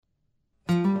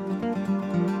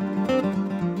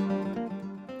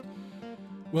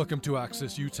Welcome to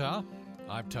Access Utah.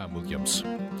 I'm Tom Williams.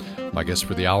 My guest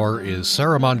for the hour is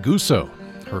Sarah Manguso.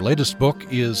 Her latest book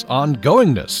is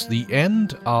Ongoingness, the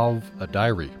End of a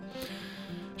Diary.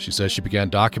 She says she began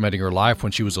documenting her life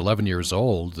when she was 11 years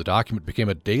old. The document became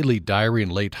a daily diary in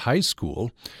late high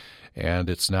school, and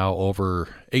it's now over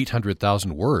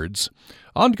 800,000 words.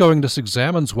 Ongoingness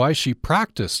examines why she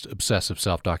practiced obsessive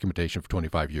self-documentation for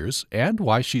 25 years and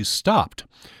why she stopped.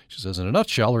 She says, in a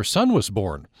nutshell, her son was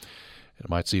born. It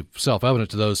might seem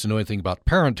self-evident to those who know anything about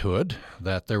parenthood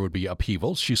that there would be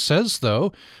upheavals. She says,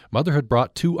 though, motherhood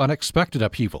brought two unexpected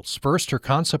upheavals. First, her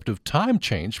concept of time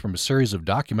changed from a series of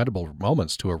documentable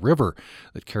moments to a river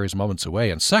that carries moments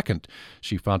away. And second,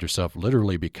 she found herself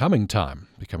literally becoming time,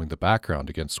 becoming the background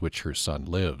against which her son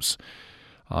lives.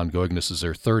 Ongoingness is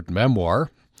her third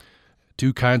memoir.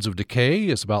 Two Kinds of Decay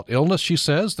is about illness, she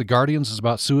says. The Guardians is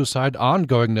about suicide.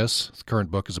 Ongoingness, the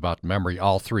current book, is about memory.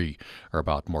 All three are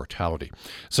about mortality.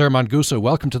 Sarah Manguso,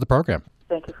 welcome to the program.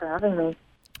 Thank you for having me.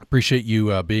 Appreciate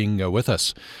you being with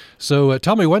us. So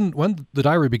tell me, when the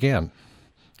diary began?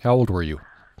 How old were you?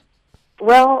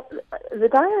 Well, the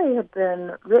diary had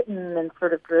been written in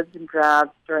sort of dribs and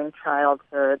drabs during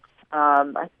childhood.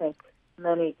 I think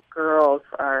many girls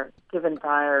are given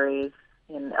diaries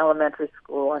in elementary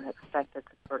school and expected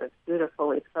to sort of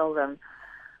dutifully fill them.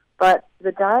 But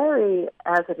the diary,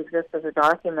 as it exists as a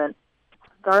document,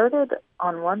 started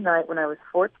on one night when I was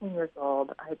 14 years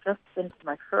old. I had just been to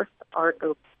my first art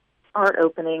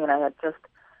opening, and I had just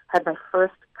had my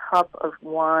first cup of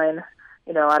wine,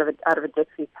 out of a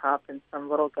Dixie cup in some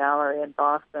little gallery in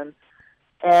Boston.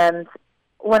 And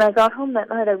when I got home that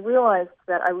night, I realized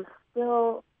that I was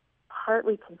still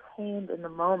partly contained in the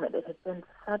moment. It had been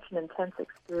such an intense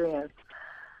experience.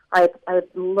 I had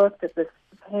looked at this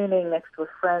painting next to a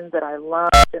friend that I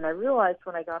loved, and I realized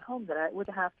when I got home that I would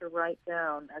have to write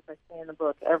down, as I say in the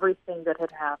book, everything that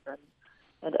had happened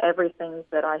and everything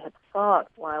that I had thought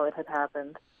while it had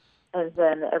happened, and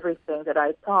then everything that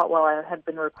I thought while I had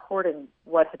been recording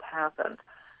what had happened.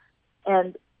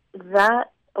 And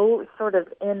that, sort of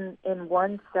in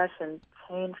one session,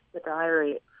 changed the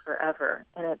diary forever,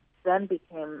 and it then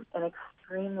became an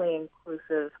extremely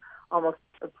inclusive, almost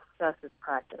obsessive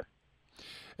practice.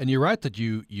 And you're right that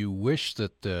you wish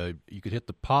that you could hit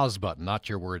the pause button, not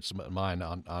your words, mine,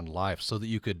 on life, so that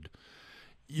you could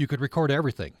record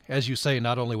everything, as you say,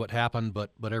 not only what happened,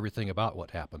 but everything about what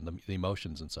happened, the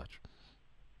emotions and such.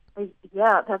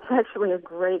 Yeah, that's actually a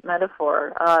great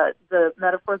metaphor. The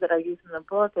metaphor that I use in the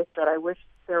book is that I wish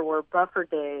there were buffer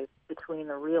days between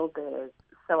the real days,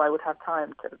 so I would have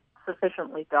time to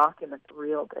sufficiently document the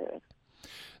real days.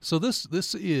 So this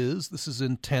is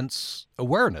intense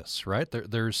awareness, right?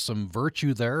 There's some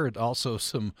virtue there, and also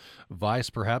some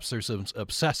vice, perhaps. There's some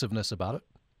obsessiveness about it.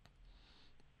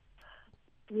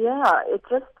 Yeah, it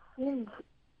just seemed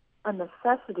a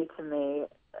necessity to me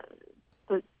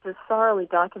to thoroughly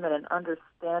document and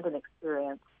understand an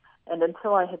experience. And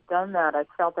until I had done that, I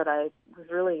felt that I was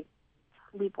really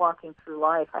sleepwalking through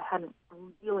life. I hadn't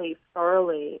really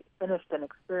thoroughly finished an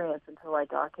experience until I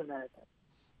documented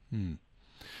it.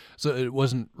 So it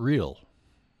wasn't real,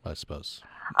 I suppose.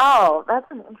 Oh, that's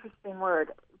an interesting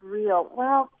word, real.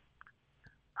 Well,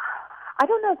 I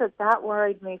don't know that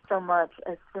worried me so much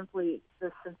as simply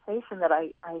the sensation that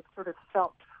I sort of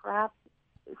felt trapped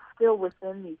still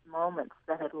within these moments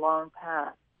that had long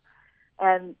passed.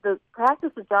 And the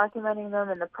practice of documenting them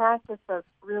and the practice of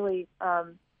really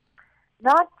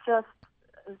not just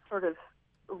sort of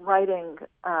writing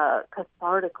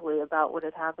cathartically about what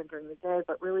had happened during the day,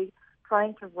 but really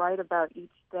trying to write about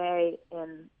each day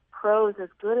in prose as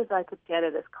good as I could get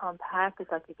it, as compact as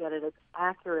I could get it, as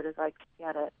accurate as I could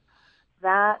get it.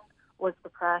 That was the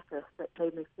practice that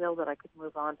made me feel that I could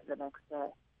move on to the next day.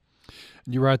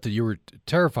 You're right that you were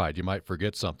terrified you might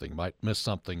forget something, might miss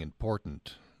something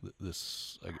important.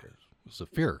 This, I guess, was a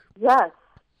fear. Yes.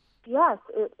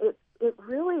 It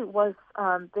really was.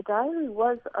 The diary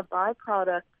was a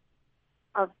byproduct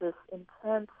of this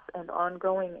intense and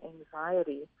ongoing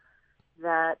anxiety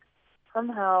that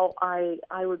somehow I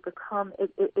would become.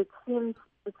 It seems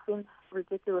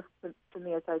ridiculous to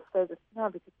me as I say this now,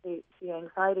 because the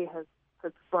anxiety has,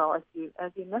 well, as you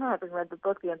know, having read the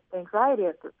book, the anxiety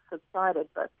has subsided.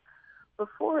 But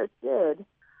before it did,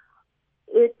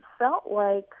 it felt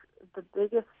like the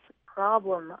biggest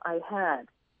problem I had.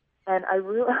 And I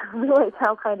realize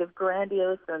how kind of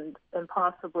grandiose and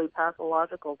impossibly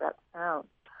pathological that sounds.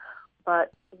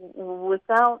 But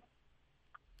without,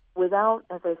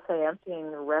 as I say, emptying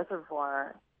the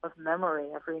reservoir of memory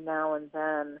every now and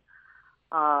then,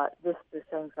 this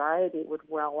anxiety would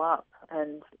well up.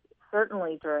 And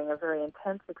certainly during a very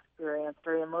intense experience,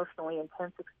 very emotionally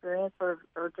intense experience, or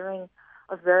during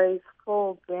a very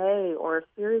full day or a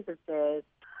series of days,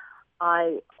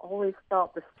 I always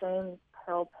felt the same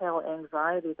telltale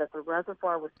anxiety that the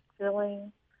reservoir was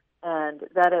filling, and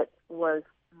that it was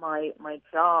my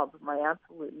job, my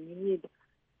absolute need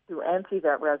to empty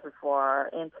that reservoir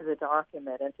into the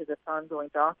document, into this ongoing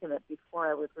document, before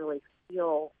I would really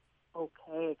feel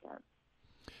okay again.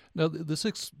 Now,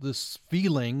 this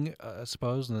feeling, I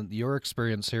suppose, and your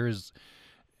experience here is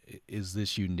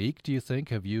this unique? Do you think?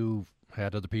 Have you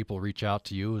had other people reach out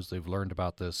to you as they've learned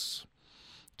about this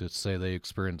to say they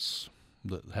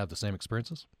have the same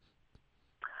experiences?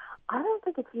 I don't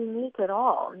think it's unique at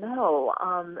all. No.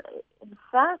 In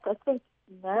fact, I think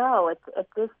now at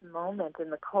this moment in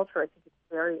the culture, I think it's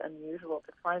very unusual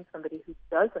to find somebody who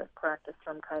doesn't practice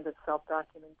some kind of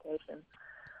self-documentation.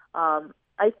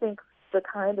 I think the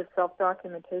kind of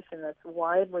self-documentation that's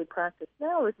widely practiced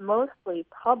now is mostly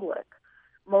public,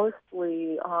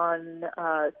 mostly on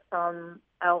some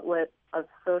outlet of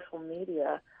social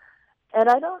media. And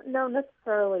I don't know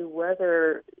necessarily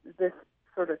whether this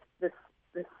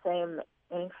same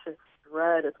anxious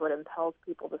dread is what impels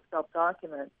people to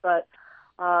self-document, but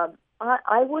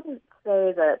I wouldn't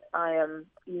say that I am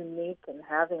unique in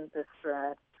having this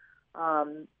dread.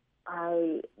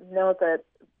 I know that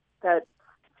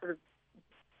sort of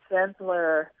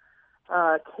gentler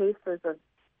cases of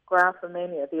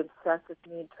graphomania, the obsessive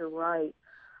need to write,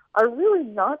 are really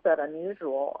not that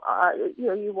unusual.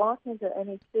 You walk into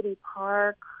any city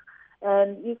park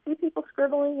and you see people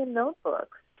scribbling in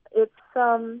notebooks. It's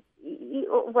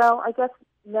I guess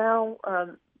now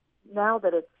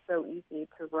that it's so easy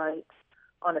to write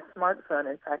on a smartphone,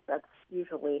 in fact, that's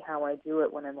usually how I do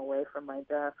it when I'm away from my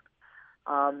desk.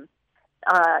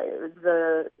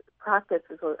 The practice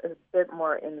is a bit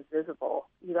more invisible.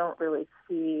 You don't really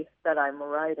see that I'm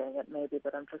writing. It may be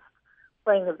that I'm just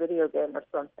playing a video game or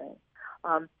something.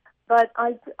 But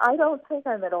I don't think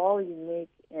I'm at all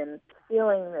unique in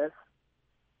feeling this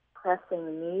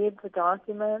pressing need to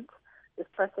document, this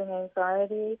pressing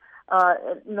anxiety,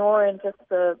 nor in just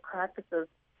the practice of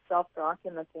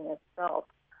self-documenting itself.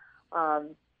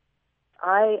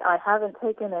 I haven't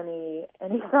taken any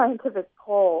scientific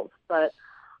polls, but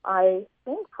I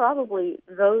think probably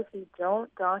those who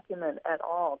don't document at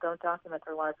all, don't document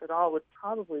their lives at all, would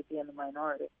probably be in the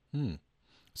minority.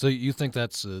 So you think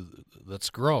that's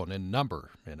grown in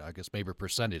number, and I guess maybe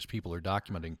percentage people are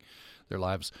documenting their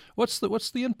lives. What's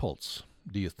the impulse,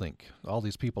 do you think? All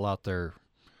these people out there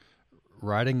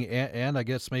writing, and I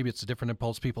guess maybe it's a different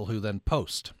impulse, people who then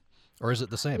post, or is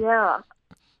it the same? Yeah.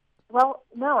 Well,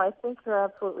 no, I think you're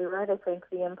absolutely right. I think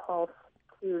the impulse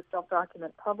to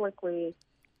self-document publicly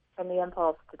and the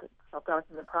impulse to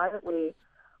self-document privately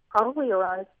probably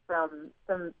arise from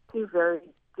some two very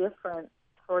different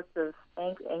sorts of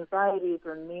anxieties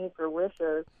or needs or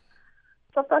wishes.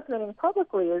 Self-documenting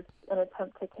publicly is an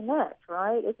attempt to connect,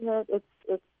 right? Isn't it?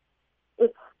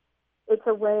 It's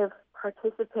a way of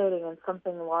participating in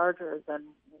something larger than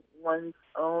one's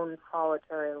own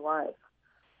solitary life.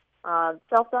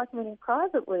 Self-documenting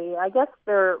privately, I guess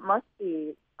there must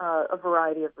be a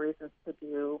variety of reasons to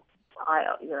do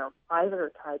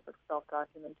either type of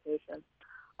self-documentation.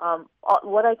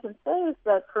 What I can say is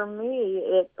that for me,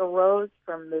 it arose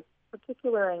from this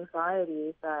particular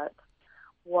anxiety that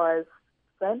was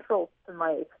central to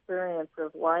my experience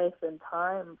of life and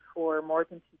time for more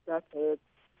than 2 decades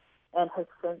and has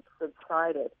since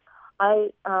subsided.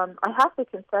 I have to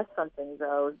confess something,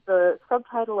 though. The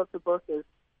subtitle of the book is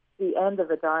The End of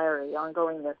a Diary,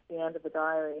 Ongoingness, The End of a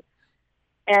Diary.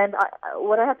 And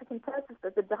what I have to confess is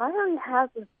that the diary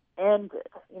hasn't ended.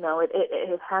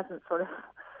 It hasn't sort of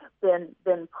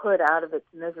been put out of its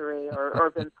misery or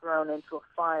been thrown into a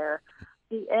fire.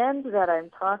 The end that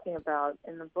I'm talking about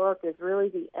in the book is really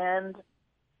the end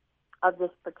of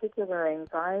this particular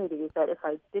anxiety that if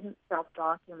I didn't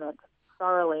self-document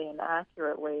thoroughly and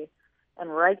accurately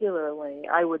and regularly,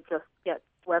 I would just get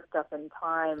swept up in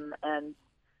time and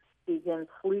begin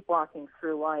sleepwalking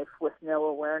through life with no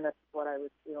awareness of what I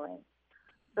was feeling.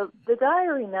 So the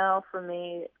diary now, for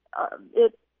me,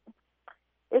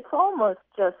 it's almost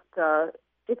just,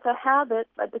 it's a habit,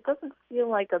 but it doesn't feel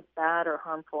like a bad or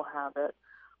harmful habit.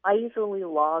 I usually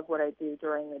log what I do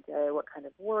during the day, what kind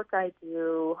of work I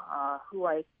do, who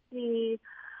I see,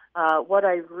 what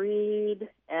I read,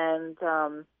 and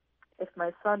if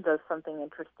my son does something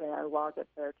interesting, I log it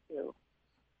there too.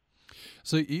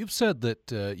 So you've said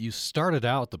that you started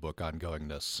out the book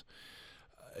Ongoingness,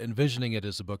 envisioning it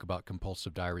as a book about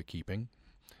compulsive diary keeping.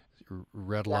 You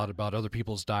read a lot about other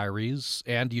people's diaries,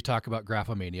 and you talk about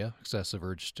graphomania, excessive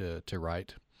urge to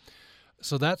write.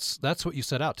 So that's what you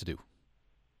set out to do.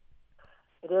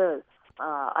 It is.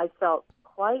 I felt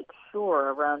quite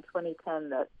sure around 2010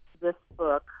 that this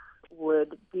book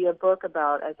would be a book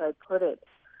about, as I put it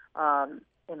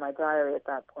in my diary at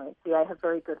that point. See, I have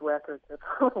very good records of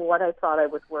what I thought I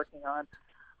was working on.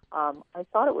 I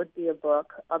thought it would be a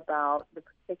book about the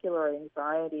particular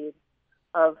anxieties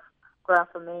of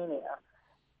graphomania.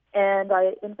 And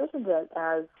I envisioned it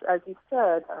as you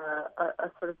said, a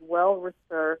sort of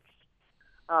well-researched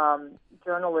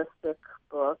journalistic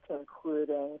book,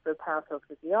 including the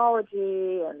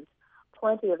pathophysiology and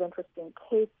plenty of interesting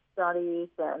case studies,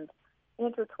 and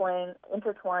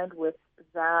intertwined with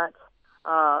that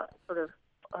sort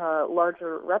of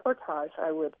larger reportage,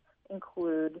 I would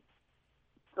include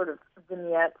sort of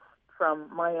vignettes from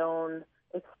my own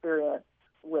experience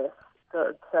with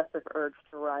the obsessive urge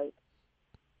to write.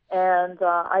 And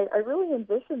I really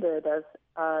envisioned it as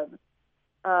a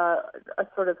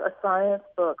sort of a science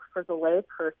book for the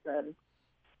layperson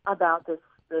about this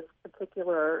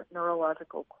particular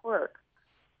neurological quirk.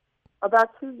 About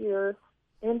 2 years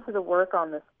into the work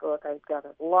on this book, I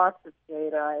gathered lots of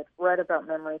data. I had read about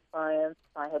memory science.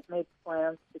 I had made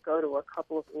plans to go to a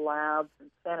couple of labs in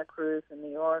Santa Cruz in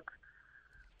New York.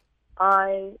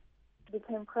 I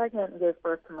became pregnant and gave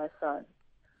birth to my son.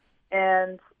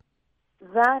 And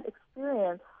that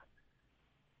experience,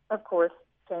 of course,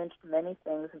 changed many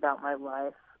things about my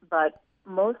life, but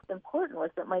most important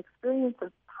was that my experience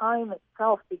of time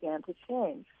itself began to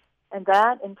change, and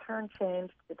that in turn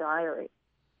changed the diary.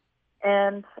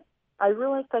 And I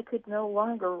realized I could no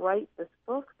longer write this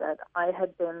book that I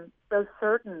had been so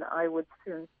certain I would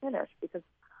soon finish, because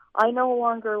I no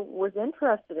longer was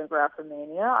interested in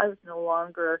graphomania. I was no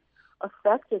longer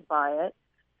affected by it,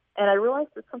 and I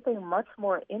realized that something much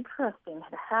more interesting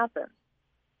had happened.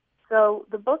 So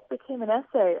the book became an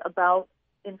essay about,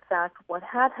 in fact, what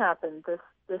had happened,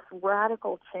 this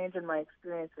radical change in my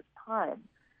experience of time.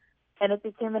 And it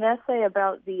became an essay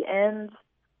about the end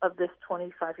of this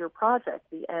 25-year project,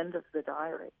 the end of the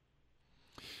diary.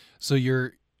 So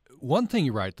one thing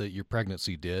you write that your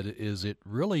pregnancy did is it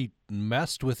really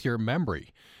messed with your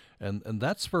memory. And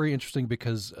that's very interesting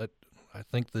because I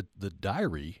think that the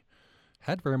diary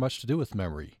had very much to do with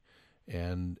memory.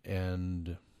 And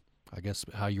I guess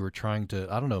how you were trying to,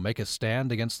 I don't know, make a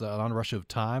stand against the onrush of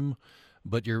time,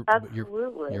 but your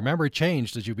memory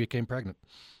changed as you became pregnant.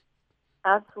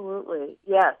 Absolutely.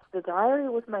 Yes, the diary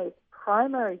was my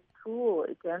primary tool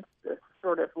against this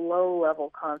sort of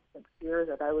low-level constant fear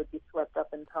that I would be swept up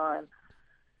in time.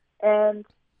 And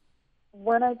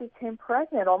when I became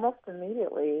pregnant, almost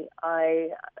immediately, I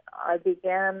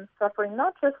began suffering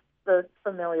not just the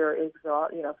familiar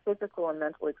physical and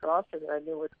mental exhaustion that I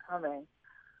knew was coming,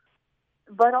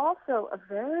 but also a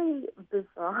very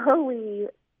bizarrely,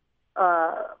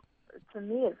 to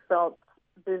me it felt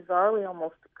bizarrely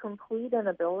almost complete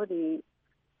inability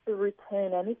to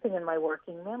retain anything in my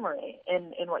working memory,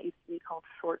 in what used to be called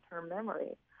short-term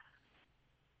memory.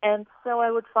 And so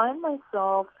I would find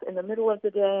myself in the middle of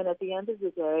the day and at the end of the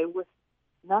day with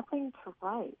nothing to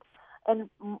write. And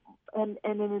in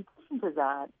addition to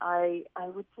that, I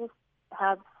would just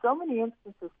have so many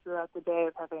instances throughout the day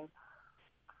of having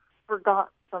forgot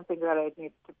something that I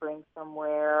needed to bring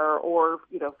somewhere, or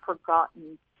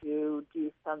forgotten to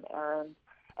do some errand.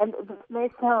 And this may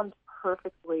sound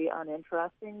perfectly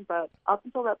uninteresting, but up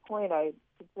until that point, I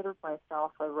considered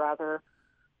myself a rather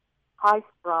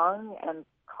high-strung and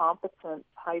competent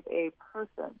type A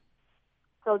person.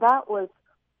 So that was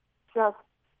just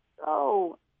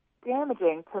so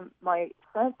damaging to my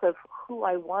sense of who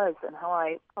I was and how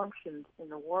I functioned in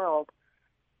the world.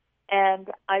 And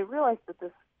I realized that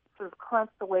this sort of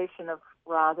constellation of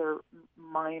rather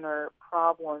minor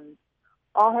problems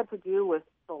all had to do with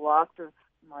the loss of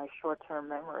my short-term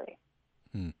memory.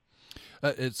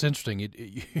 It's interesting.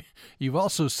 You've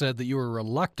also said that you were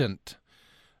reluctant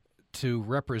to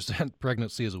represent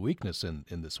pregnancy as a weakness in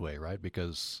this way, right?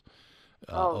 Because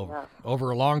over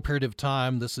a long period of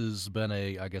time, this has been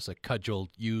a cudgel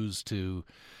used to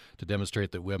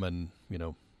demonstrate that women,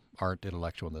 aren't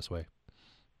intellectual in this way.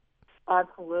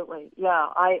 Absolutely. Yeah,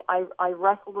 I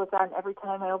wrestled with that, and every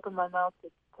time I opened my mouth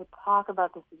to talk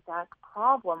about this exact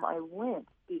problem, I winced,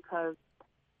 because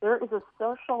there is a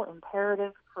social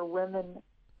imperative for women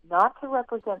not to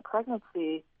represent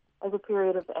pregnancy as a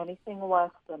period of anything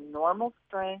less than normal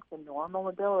strength and normal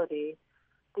ability,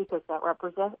 because that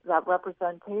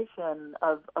representation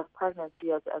of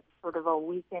pregnancy as sort of a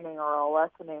weakening or a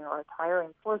lessening or a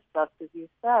tiring force, just as you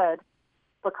said,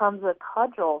 becomes a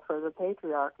cudgel for the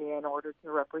patriarchy in order to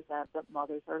represent that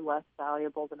mothers are less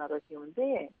valuable than other human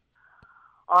beings.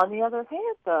 On the other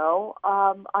hand, though,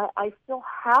 I still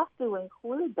have to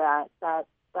include that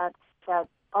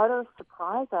utter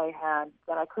surprise I had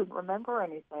that I couldn't remember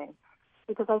anything,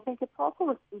 because I think it's also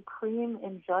a supreme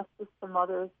injustice to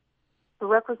mothers to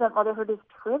represent motherhood as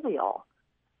trivial.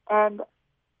 And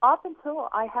up until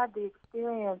I had the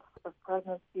experience of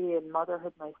pregnancy and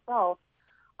motherhood myself,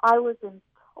 I was in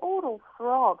total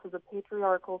thrall to the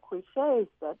patriarchal cliches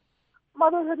that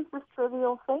motherhood is this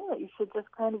trivial thing that you should just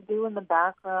kind of do in the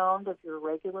background of your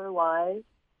regular life.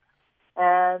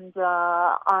 And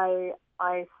I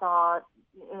thought,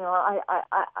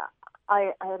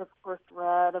 I had of course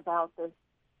read about this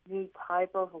new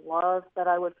type of love that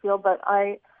I would feel, but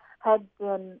I had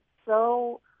been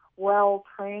so well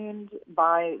trained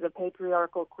by the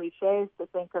patriarchal cliches to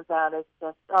think of that as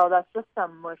just, that's just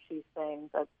some mushy thing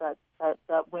that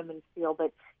women feel,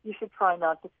 but you should try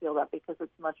not to feel that because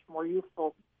it's much more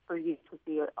useful for you to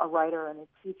be a writer and a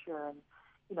teacher, and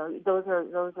those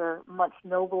are much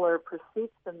nobler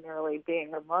pursuits than merely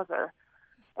being a mother.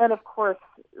 And of course,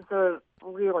 the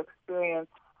real experience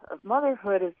of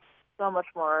motherhood is so much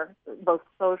more, both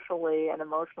socially and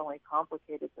emotionally,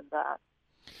 complicated than that.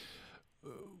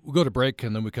 We'll go to break,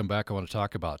 and then we come back. I want to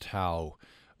talk about how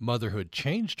motherhood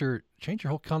changed your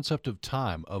whole concept of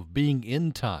time, of being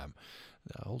in time.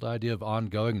 The whole idea of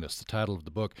ongoingness, the title of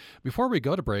the book. Before we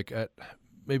go to break,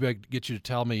 maybe I could get you to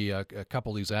tell me a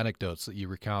couple of these anecdotes that you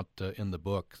recount in the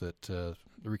book that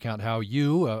recount how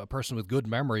you, a person with good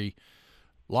memory,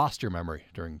 lost your memory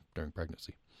during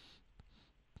pregnancy.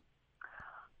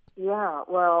 Yeah,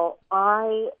 well,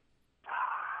 I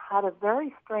had a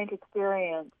very strange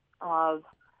experience of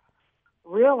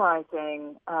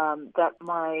realizing that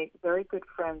my very good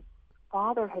friend's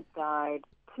father had died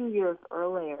 2 years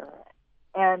earlier.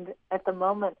 And at the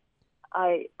moment,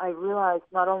 I realized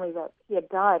not only that he had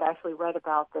died, I actually read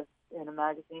about this in a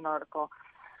magazine article,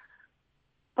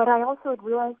 but I also had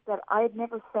realized that I had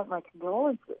never sent my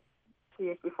condolences 2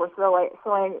 years before.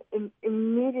 So I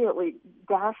immediately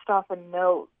dashed off a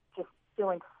note, just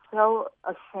feeling so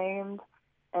ashamed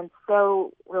and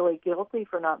so really guilty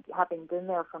for not having been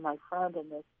there for my friend in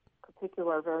this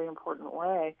particular very important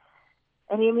way.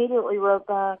 And he immediately wrote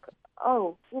back,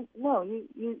 "Oh, no,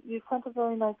 you sent a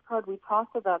very nice card. We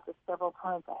talked about this several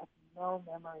times. I have no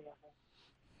memory of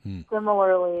it."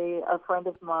 Similarly, a friend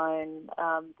of mine,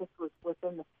 this was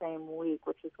within the same week,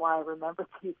 which is why I remember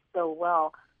these so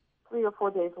well. 3 or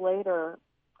 4 days later,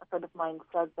 a friend of mine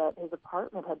said that his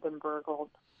apartment had been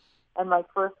burgled. And my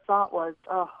first thought was,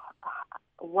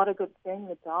 what a good thing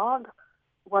the dog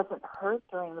wasn't hurt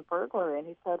during the burglary. And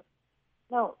he said,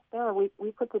 "No, Sarah, we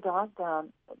put the dog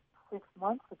down 6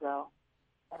 months ago."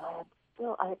 And I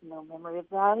had no memory of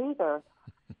that either.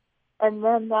 And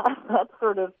then that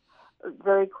sort of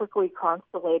very quickly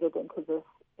constellated into this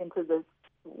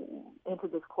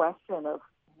question of,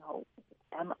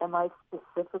 am I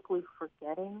specifically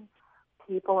forgetting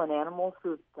people and animals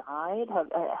who have died? Has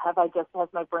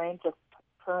my brain just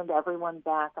turned everyone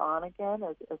back on again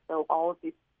as though all of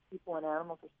these people and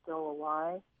animals are still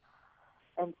alive?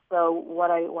 And so what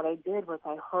I did was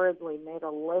I hurriedly made a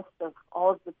list of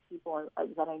all of the people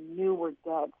that I knew were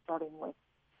dead, starting with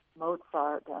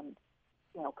Mozart and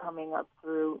coming up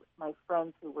through my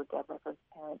friends who were dead, my friends'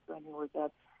 parents who I knew were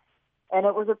dead. And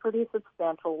it was a pretty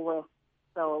substantial list.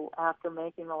 So after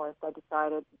making the list, I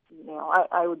decided,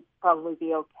 I would probably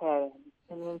be okay.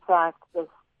 And in fact, this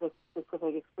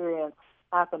specific experience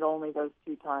happened only those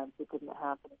 2 times. It didn't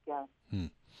happen again.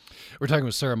 We're talking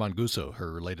with Sarah Manguso.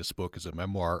 Her latest book is a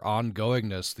memoir,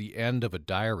 Ongoingness, The End of a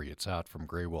Diary. It's out from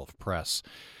Grey Wolf Press.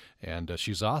 And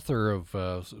she's author of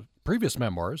previous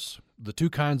memoirs, The Two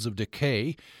Kinds of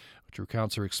Decay, which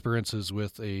recounts her experiences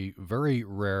with a very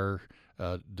rare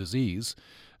disease.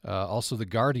 Also, The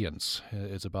Guardians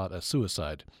is about a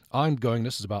suicide.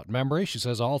 Ongoingness is about memory. She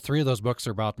says all 3 of those books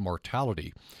are about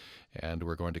mortality. And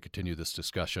we're going to continue this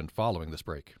discussion following this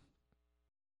break.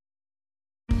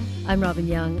 I'm Robin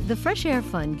Young. The Fresh Air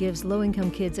Fund gives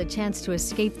low-income kids a chance to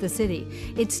escape the city.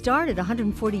 It started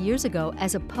 140 years ago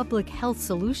as a public health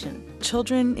solution.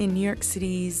 Children in New York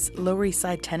City's Lower East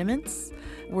Side tenements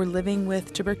were living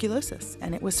with tuberculosis,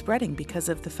 and it was spreading because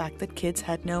of the fact that kids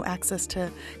had no access to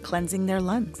cleansing their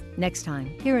lungs. Next time,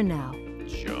 Here and Now.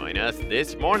 Join us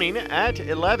this morning at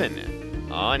 11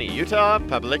 on Utah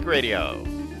Public Radio.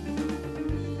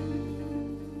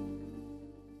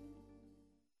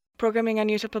 Programming on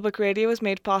Utah Public Radio is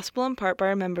made possible in part by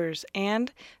our members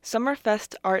and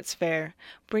Summerfest Arts Fair,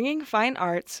 bringing fine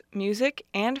arts, music,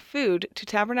 and food to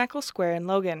Tabernacle Square in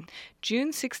Logan,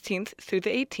 June 16th through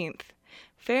the 18th.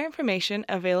 Fair information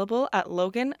available at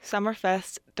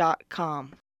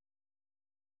logansummerfest.com.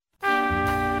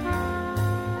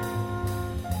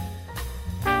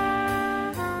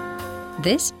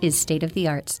 This is State of the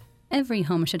Arts. Every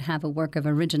home should have a work of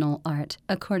original art,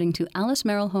 according to Alice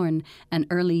Merrill Horne, an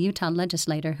early Utah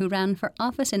legislator who ran for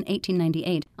office in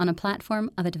 1898 on a platform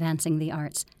of advancing the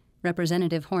arts.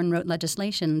 Representative Horne wrote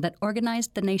legislation that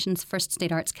organized the nation's first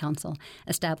state arts council,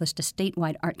 established a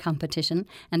statewide art competition,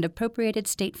 and appropriated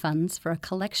state funds for a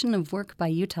collection of work by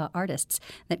Utah artists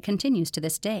that continues to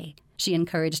this day. She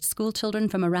encouraged schoolchildren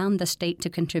from around the state to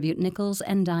contribute nickels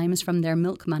and dimes from their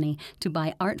milk money to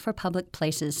buy art for public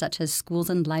places such as schools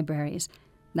and libraries.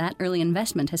 That early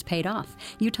investment has paid off.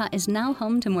 Utah is now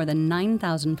home to more than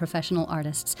 9,000 professional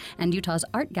artists, and Utah's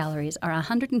art galleries are a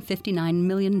 $159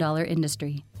 million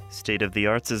industry. State of the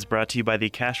Arts is brought to you by the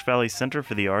Cache Valley Center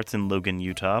for the Arts in Logan,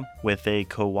 Utah, with a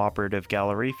cooperative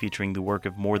gallery featuring the work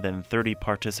of more than 30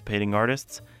 participating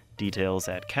artists. Details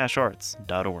at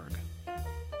cachearts.org.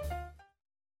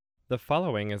 The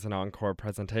following is an encore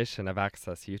presentation of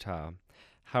Access Utah.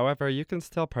 However, you can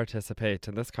still participate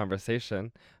in this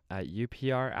conversation at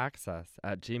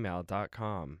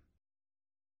upraccess@gmail.com.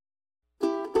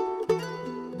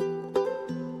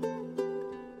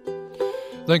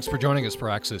 Thanks for joining us for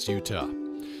Access Utah.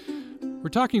 We're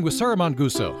talking with Sarah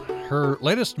Manguso. Her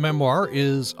latest memoir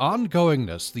is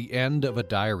Ongoingness, The End of a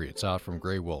Diary. It's out from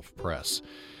Grey Wolf Press.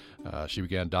 She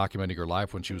began documenting her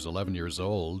life when she was 11 years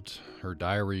old. Her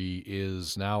diary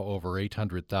is now over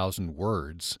 800,000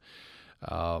 words.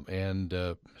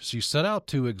 And she set out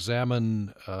to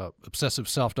examine obsessive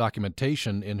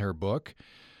self-documentation in her book.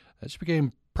 She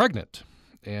became pregnant.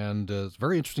 And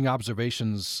very interesting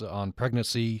observations on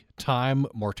pregnancy, time,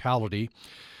 mortality.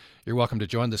 You're welcome to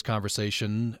join this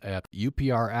conversation at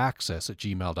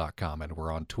upraccess@gmail.com, and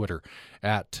we're on Twitter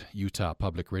at Utah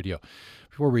Public Radio.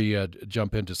 Before we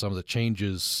jump into some of the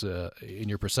changes in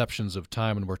your perceptions of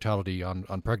time and mortality on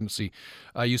pregnancy,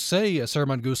 you say, Sarah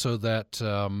Manguso, that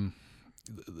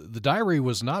the diary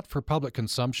was not for public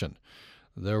consumption.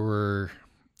 There were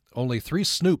only 3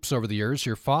 snoops over the years: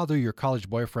 your father, your college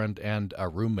boyfriend, and a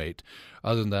roommate.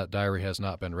 Other than that, diary has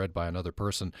not been read by another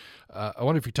person. I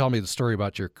wonder if you tell me the story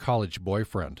about your college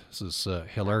boyfriend. This is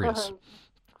hilarious.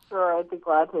 Sure, I'd be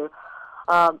glad to.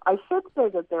 I should say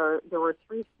that there were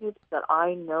 3 snoops that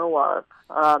I know of.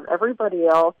 Everybody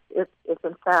else, if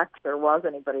in fact there was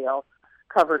anybody else,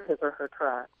 covered his or her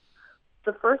tracks.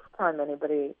 The first time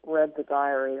anybody read the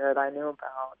diary that I knew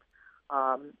about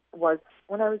was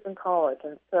when I was in college,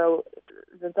 and so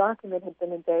the document had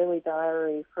been a daily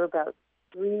diary for about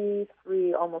three,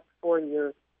 almost 4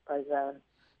 years by then.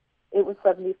 It was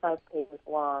 75 pages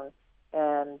long,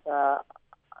 and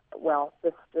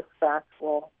this fact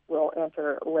will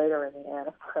enter later in the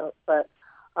anecdote. But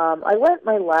I lent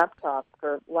my laptop,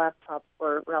 for laptops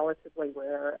were relatively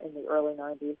rare in the early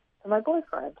 90s, to my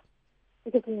boyfriend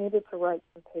because he needed to write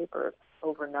some papers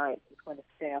overnight. He was going to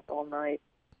stay up all night,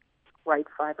 write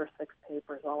 5 or 6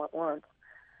 papers all at once.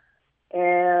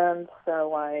 And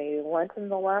so I lent him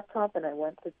the laptop and I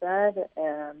went to bed,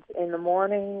 and in the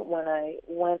morning when I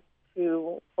went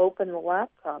to open the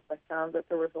laptop, I found that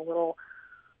there was a little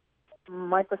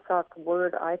Microsoft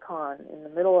Word icon in the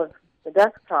middle of the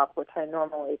desktop, which I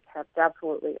normally kept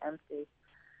absolutely empty.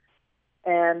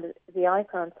 And the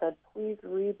icon said, "Please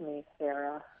read me,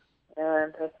 Sarah."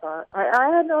 And I thought,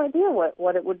 I had no idea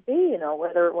what it would be,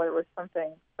 whether it was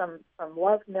something, some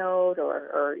love note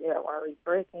or are we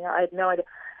breaking up? I had no idea.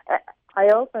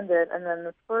 I opened it, and then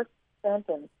the first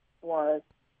sentence was,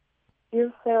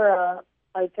 "Dear Sarah,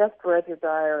 I just read your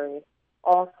diary,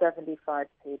 all 75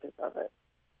 pages of it."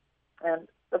 And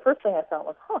the first thing I thought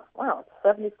was, wow,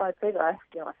 75 pages. I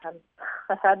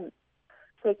hadn't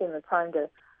taken the time to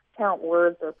count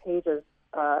words or pages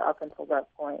up until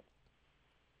that point.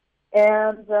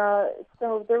 And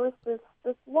so there was this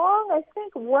long, I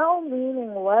think,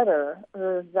 well-meaning letter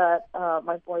that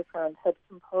my boyfriend had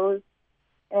composed,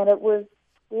 and it was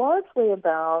largely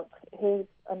about his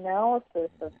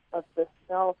analysis of this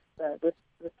self, this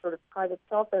sort of private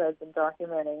self that I'd been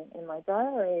documenting in my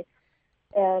diary.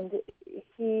 And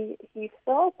he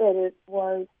felt that it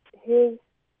was his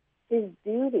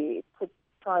duty to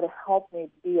try to help me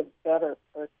be a better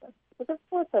person. Because, of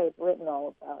course, I had written all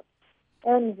about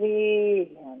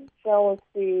envy and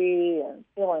jealousy and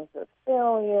feelings of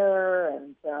failure,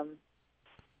 and it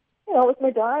was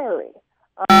my diary.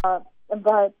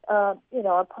 But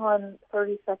upon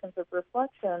 30 seconds of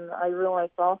reflection, I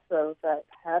realized also that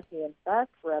had he in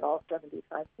fact read all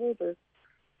 75 pages,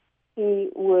 he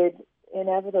would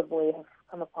inevitably have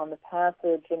come upon the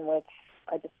passage in which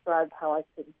I described how I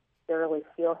could barely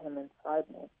feel him inside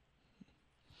me.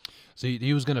 See,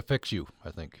 he was going to fix you,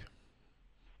 I think.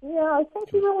 Yeah, I think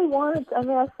he really wanted. I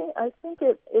mean, I think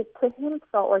it to him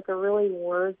felt like a really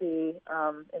worthy,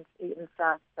 in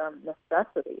fact,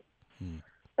 necessity.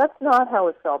 That's not how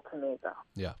it felt to me, though.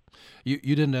 Yeah,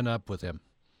 you didn't end up with him,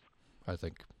 I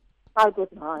think. I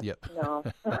did not. Yep. No.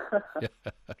 Yeah.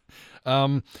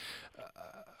 I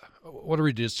want to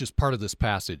read just part of this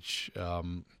passage.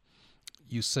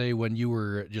 You say when you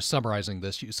were, just summarizing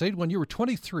this, you say when you were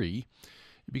 23,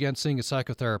 you began seeing a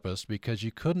psychotherapist because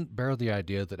you couldn't bear the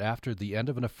idea that after the end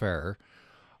of an affair,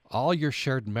 all your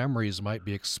shared memories might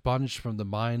be expunged from the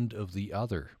mind of the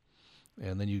other.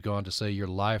 And then you go on to say your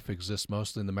life exists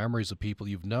mostly in the memories of people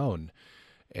you've known.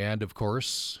 And, of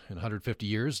course, in 150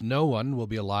 years, no one will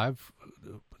be alive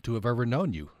to have ever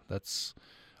known you. That's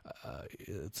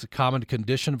it's a common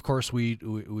condition. Of course, we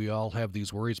all have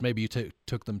these worries. Maybe you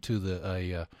took them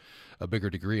to a bigger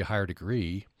degree, a higher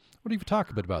degree. What do you talk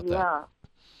a bit about that?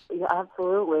 Yeah,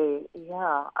 absolutely.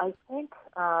 Yeah, I think,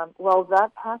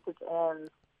 that passage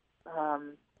ends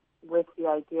with the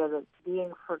idea that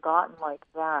being forgotten like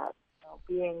that,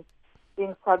 being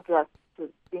subject to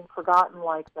being forgotten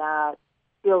like that,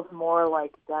 feels more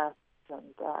like death than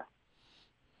death.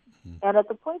 Mm-hmm. And at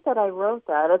the point that I wrote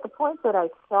that, at the point that I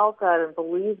felt that and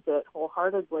believed it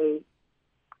wholeheartedly,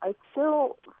 I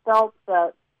still felt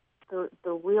that the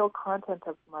real content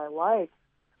of my life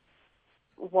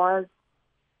was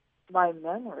my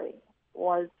memory,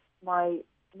 was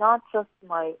not just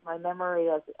my memory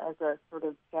as a sort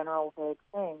of general vague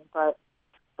thing, but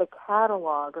the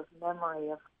catalog of memory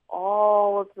of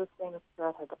all of the things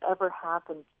that had ever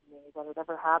happened to me, that had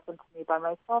ever happened to me by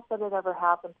myself, that had ever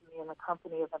happened to me in the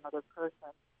company of another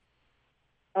person.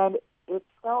 And it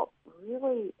felt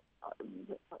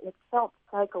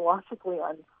psychologically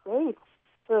unsafe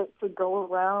to go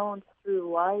around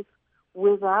through life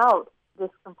without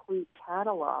this complete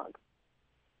catalog.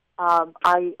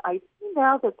 I see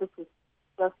now that this is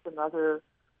just another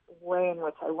way in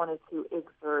which I wanted to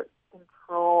exert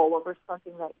control over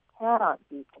something that cannot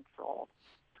be controlled.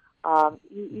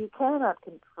 You cannot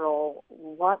control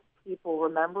what people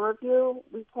remember of you.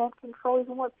 We can't control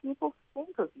even what people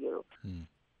think of you.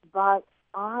 But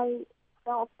I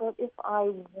felt that if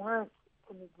I weren't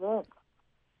convinced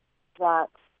that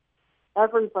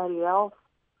everybody else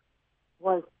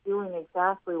was doing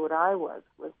exactly what I was,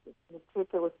 with this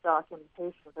meticulous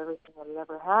documentation of everything that had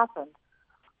ever happened,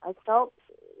 I felt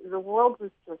the world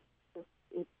was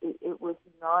it was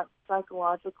not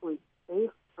psychologically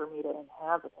safe for me to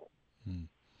inhabit it.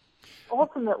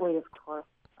 Ultimately, of course,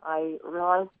 I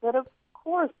realized that of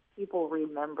course people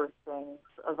remember things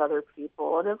of other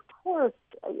people, and of course,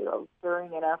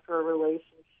 during and after a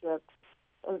relationship,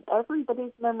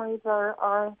 everybody's memories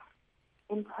are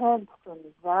intense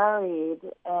and varied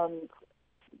and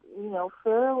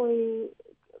fairly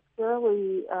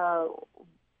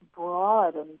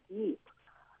broad and deep.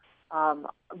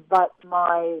 But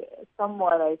my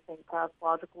somewhat, I think,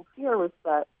 pathological fear was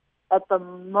that at the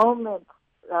moment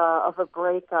of a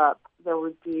breakup, there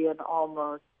would be an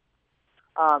almost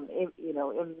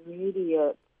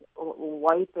immediate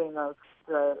wiping of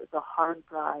the hard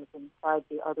drive inside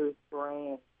the other's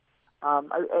brain. I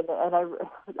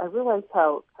realized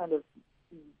how kind of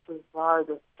bizarre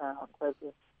this sounds, as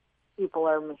if people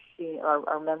are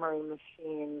memory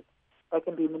machines that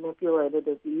can be manipulated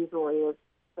as easily as,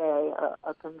 say,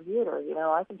 a computer.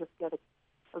 I can just get a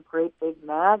great big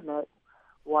magnet,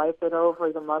 wipe it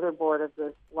over the motherboard of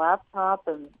this laptop,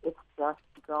 and it's just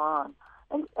gone.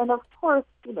 And of course,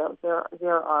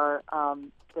 there are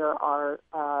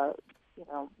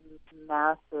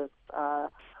massive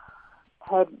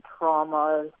head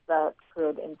traumas that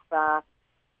could, in fact,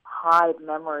 hide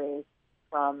memories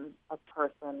from a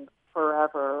person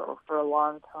forever or for a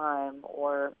long time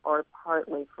or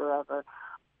partly forever.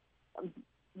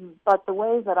 But the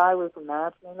way that I was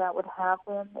imagining that would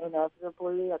happen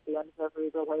inevitably at the end of every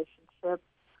relationship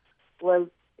was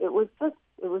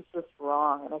just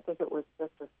wrong. And I think it was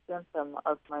just a symptom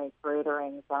of my greater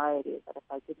anxiety that if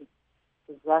I didn't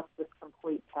possess this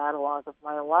complete catalog of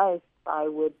my life, I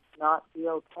would not be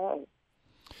okay.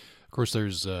 Of course,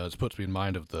 there's it's put me in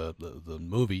mind of the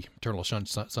movie Eternal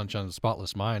Sunshine of the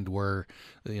Spotless Mind, where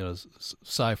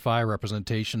sci-fi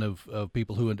representation of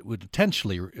people who would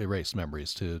intentionally erase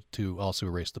memories to also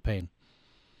erase the pain.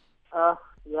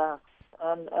 Yes,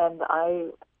 and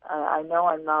I know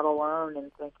I'm not alone in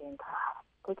thinking, God,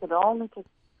 if they could only just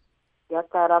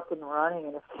get that up and running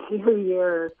in a few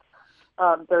years.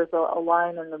 There's a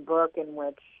line in the book in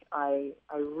which I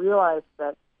realized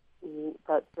that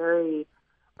very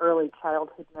early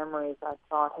childhood memories I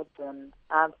thought had been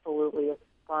absolutely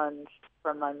expunged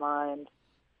from my mind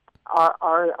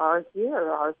are here,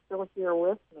 are still here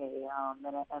with me,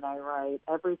 and I write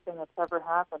everything that's ever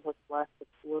happened has left its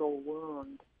little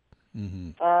wound,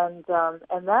 and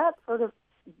that sort of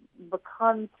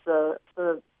becomes the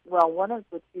one of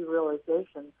the two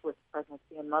realizations with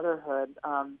pregnancy and motherhood.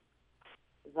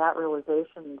 That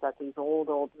realization that these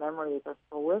old memories are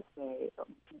still with me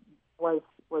was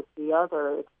the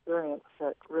other experience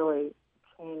that really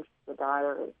changed the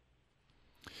diary.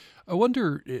 I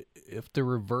wonder if the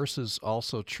reverse is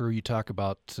also true. You talk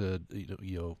about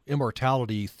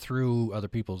immortality through other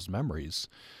people's memories.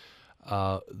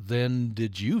 Then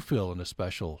did you feel a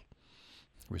special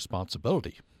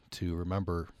responsibility to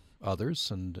remember others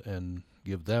and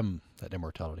give them that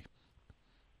immortality?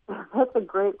 That's a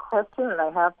great question, and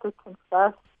I have to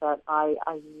confess that I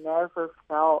never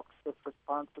felt this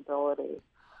responsibility.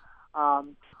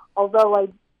 Although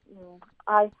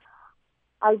I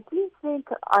do think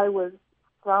I was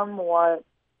somewhat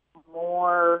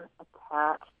more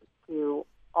attached to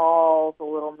all the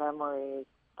little memories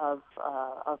of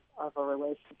a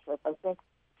relationship. I think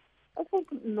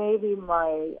maybe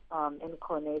my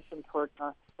inclination toward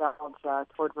nostalgia,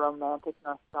 toward romantic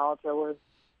nostalgia, was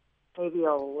maybe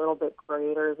a little bit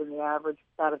greater than that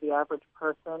of the average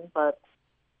person, but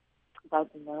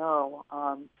no.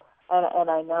 And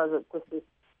I know that this is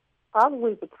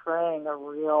probably betraying a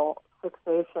real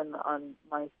fixation on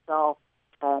myself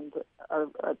and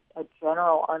a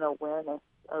general unawareness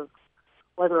of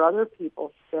whether other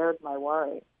people shared my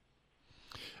worry.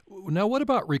 Now, what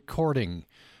about recording?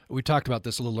 We talked about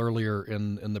this a little earlier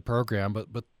in the program,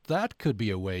 but that could be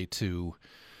a way to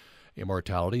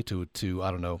immortality, to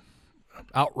I don't know,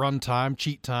 outrun time,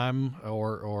 cheat time,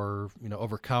 or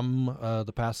overcome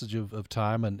the passage of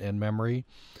time and memory.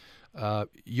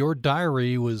 Your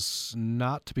diary was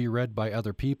not to be read by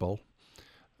other people.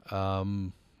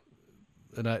 And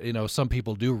some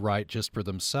people do write just for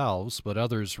themselves, but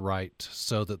others write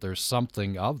so that there's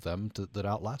something of them that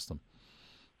outlasts them.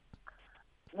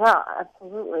 Yeah,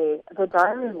 absolutely. The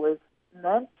diary was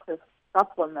meant to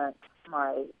supplement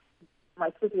my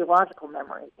physiological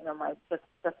memory. My just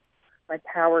my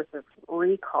powers of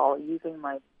recall using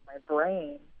my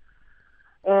brain.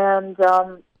 And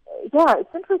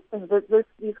it's interesting that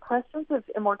these questions of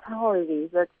immortality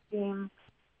that seem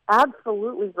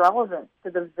absolutely relevant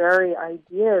to the very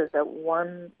idea that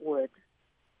one would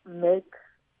make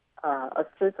a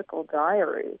physical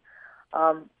diary.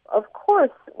 Of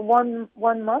course, one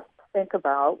must think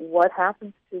about what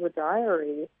happens to a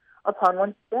diary upon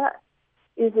one's death.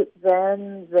 Is it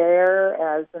then there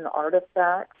as an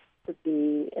artifact to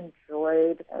be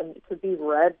enjoyed and to be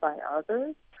read by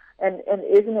others? And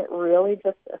isn't it really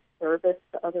just a service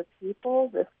to other people,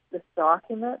 this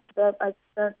document that I've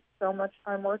spent so much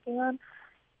time working on?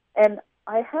 And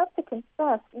I have to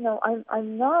confess,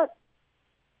 I'm not,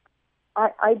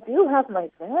 I do have my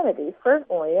vanity,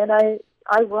 certainly, and I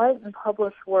write and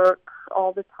publish work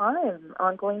all the time.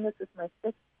 Ongoingness is my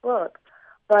 6th book,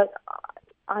 but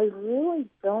I really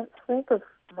don't think of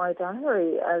my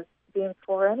diary as being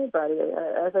for anybody.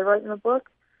 As I write in the book,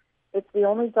 it's the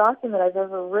only document I've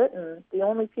ever written, the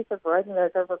only piece of writing that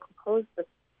I've ever composed that's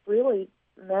really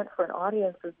meant for an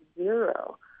audience of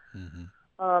 0. Mm-hmm.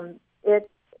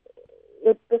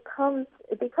 It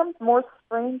becomes more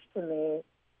strange to me.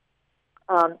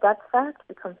 That fact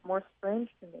becomes more strange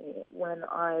to me when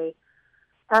I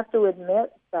have to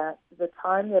admit that the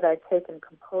time that I take in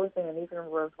composing and even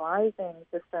revising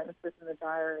the sentences in the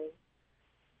diary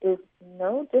is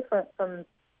no different from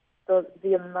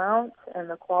the amount and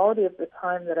the quality of the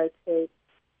time that I take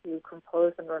to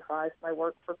compose and revise my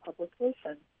work for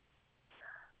publication.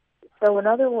 So in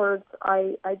other words,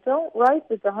 I don't write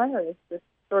the diary as this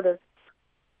sort of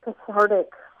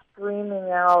cathartic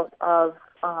streaming out of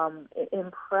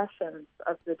impressions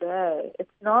of the day.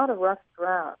 It's not a rough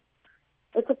draft.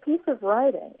 It's a piece of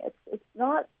writing. It's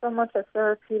not so much a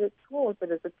therapeutic tool,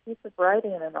 but it's a piece of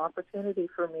writing and an opportunity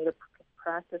for me to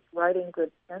practice writing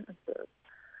good sentences.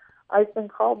 I've been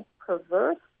called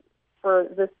perverse for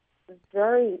this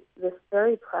very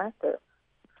practice,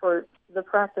 for the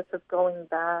practice of going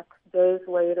back days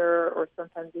later or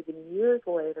sometimes even years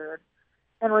later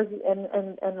and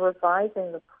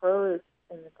revising the prose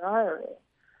in the diary.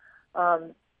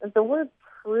 The word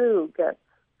true gets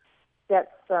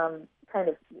kind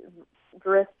of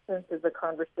drifts into the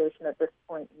conversation at this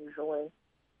point usually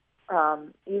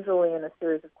in a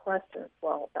series of questions.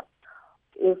 Well,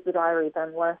 is the diary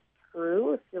then less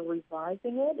true if you're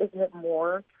revising it? Isn't it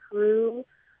more true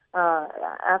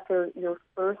after your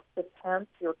first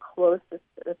attempt, your closest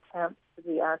attempt to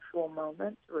the actual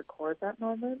moment, to record that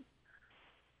moment?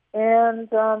 And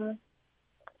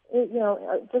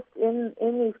just in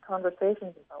these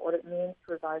conversations about what it means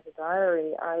to revise a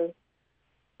diary, I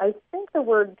think the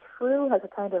word true has a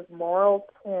kind of moral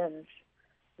tinge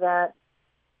that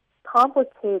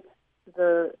complicates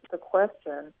the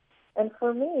question. And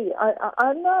for me,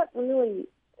 I'm not really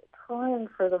trying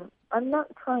for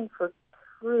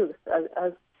truth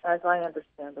as I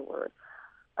understand the word.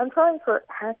 I'm trying for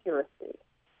accuracy,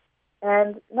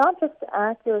 and not just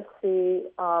accuracy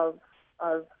of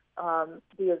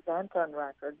the event on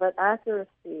record, but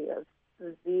accuracy of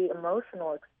the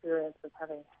emotional experience of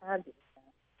having had the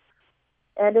event.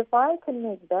 And if I can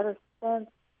make better sense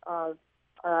of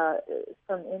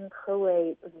some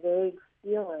inchoate, vague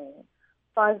feeling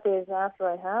 5 days after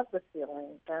I have the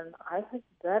feeling, then I had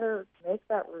better make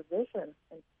that revision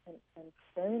and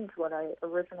change what I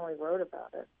originally wrote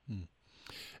about it.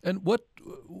 And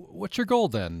what's your goal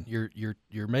then?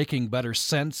 You're making better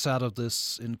sense out of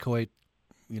this inchoate,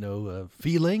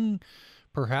 feeling.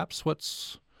 Perhaps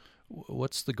what's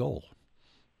the goal?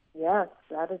 Yes,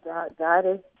 that is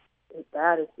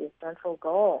the essential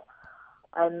goal.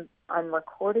 I'm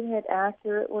recording it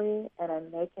accurately, and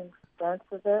I'm making sense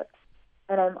of it,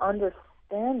 and I'm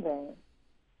understanding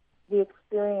the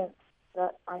experience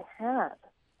that I had.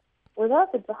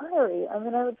 Without the diary, I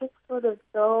would just sort of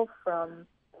go from,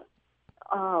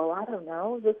 I don't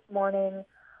know, this morning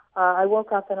I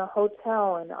woke up in a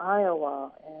hotel in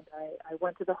Iowa, and I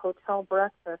went to the hotel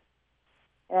breakfast,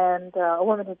 and a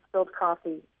woman had spilled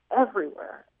coffee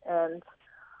everywhere. And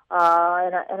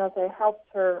as I helped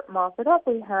her mop it up,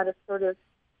 we had a sort of,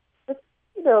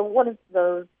 one of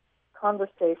those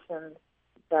conversations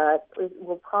that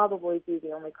will probably be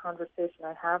the only conversation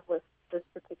I have with this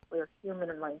particular human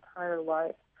in my entire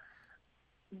life.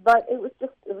 But it was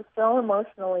so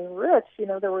emotionally rich.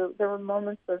 There were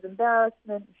moments of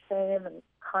embarrassment and shame and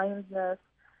kindness.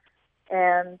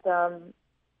 And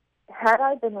had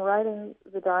I been writing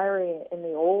the diary in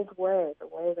the old way, the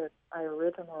way that I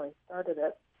originally started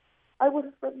it, I would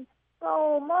have written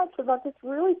so much about this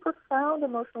really profound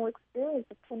emotional experience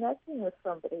of connecting with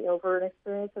somebody over an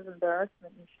experience of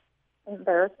embarrassment and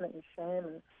shame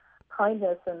and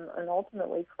kindness and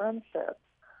ultimately friendship.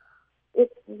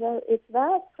 It's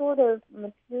that sort of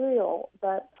material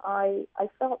that I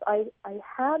felt I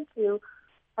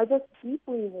just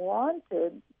deeply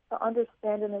wanted to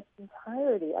understand in its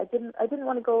entirety. I didn't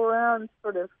want to go around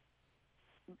sort of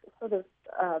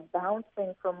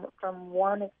bouncing from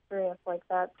one experience like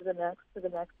that to the next, to the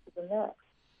next, to the next.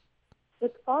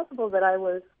 It's possible that I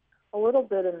was a little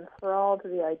bit enthralled to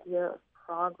the idea of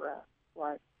progress.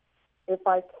 Like, if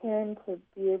I came to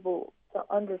be able to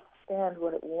understand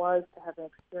what it was to have an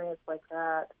experience like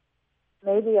that,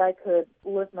 maybe I could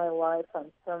live my life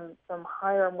on some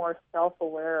higher, more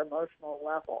self-aware emotional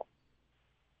level.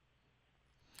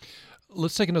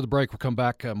 Let's take another break. We'll come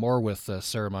back more with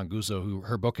Sarah Manguso,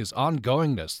 her book is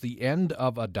Ongoingness, The End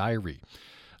of a Diary.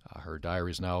 Her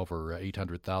diary is now over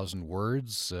 800,000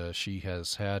 words. She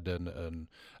has had an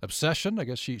obsession, I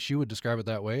guess she would describe it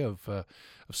that way, of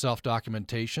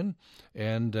self-documentation.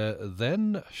 And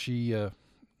then she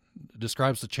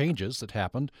describes the changes that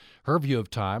happened, her view of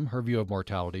time, her view of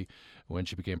mortality, when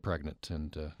she became pregnant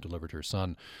and delivered her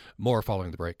son. More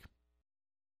following the break.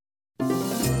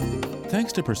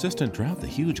 Thanks to persistent drought, the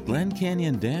huge Glen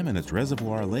Canyon Dam and its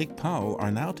reservoir Lake Powell are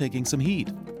now taking some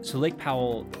heat. So Lake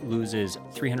Powell loses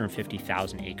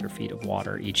 350,000 acre-feet of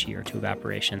water each year to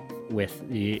evaporation. With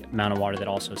the amount of water that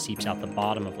also seeps out the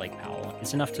bottom of Lake Powell,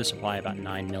 it's enough to supply about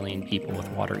 9 million people with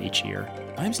water each year.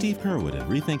 I'm Steve Kerwood, and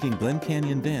Rethinking Glen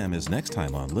Canyon Dam is next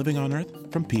time on Living on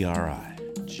Earth from PRI.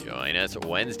 Join us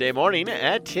Wednesday morning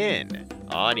at 10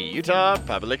 on Utah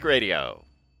Public Radio.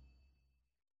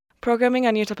 Programming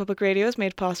on Utah Public Radio is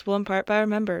made possible in part by our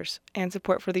members, and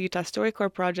support for the Utah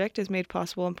StoryCorps project is made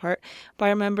possible in part by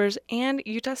our members and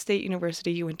Utah State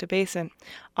University Uinta Basin,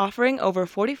 offering over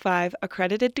 45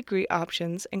 accredited degree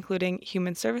options, including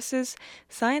Human Services,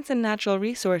 Science and Natural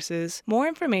Resources. More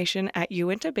information at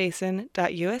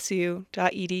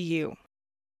uintabasin.usu.edu.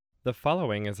 The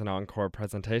following is an encore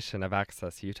presentation of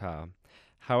Access Utah.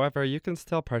 However, you can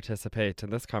still participate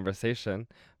in this conversation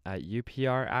at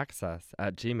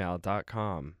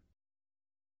upraccess@gmail.com.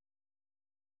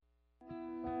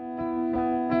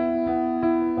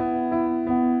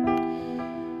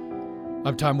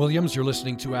 I'm Tom Williams. You're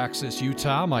listening to Access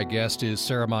Utah. My guest is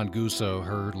Sarah Manguso.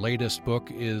 Her latest book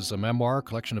is a memoir,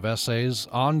 collection of essays,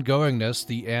 Ongoingness,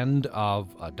 The End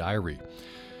of a Diary.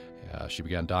 She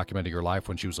began documenting her life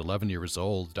when she was 11 years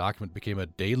old. The document became a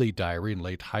daily diary in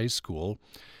late high school.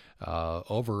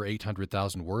 Over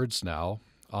 800,000 words now.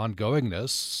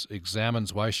 Ongoingness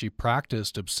examines why she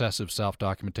practiced obsessive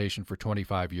self-documentation for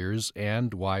 25 years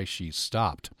and why she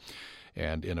stopped.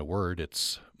 And in a word,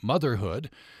 it's motherhood.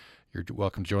 You're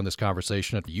welcome to join this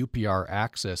conversation at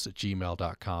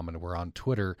upraccess@gmail.com, and we're on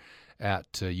Twitter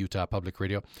at Utah Public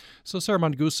Radio. So, Sarah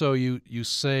Manguso, you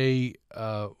say,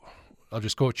 I'll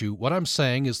just quote you, "What I'm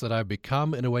saying is that I've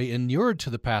become, in a way, inured to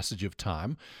the passage of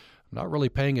time. I'm not really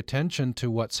paying attention to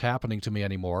what's happening to me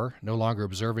anymore, no longer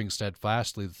observing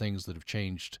steadfastly the things that have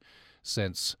changed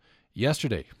since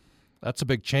yesterday." That's a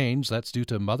big change. That's due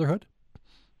to motherhood?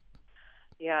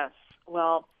 Yes.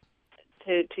 Well,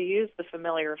 to use the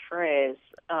familiar phrase,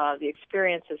 the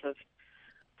experiences of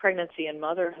pregnancy and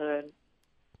motherhood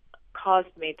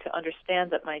caused me to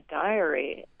understand that my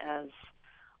diary as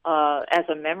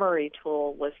a memory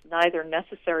tool was neither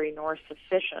necessary nor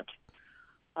sufficient.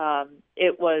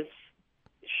 It was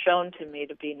shown to me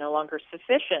to be no longer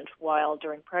sufficient, while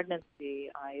during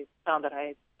pregnancy I found that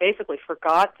I basically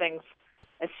forgot things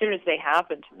as soon as they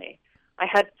happened to me. I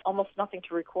had almost nothing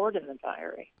to record in the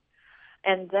diary.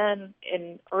 And then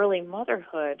in early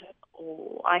motherhood,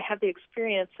 I had the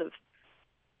experience of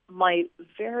my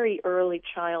very early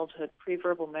childhood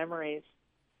pre-verbal memories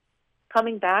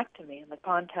coming back to me in the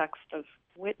context of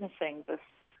witnessing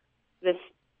this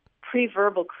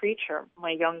pre-verbal creature, my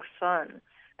young son.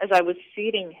 As I was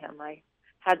feeding him, I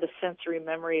had the sensory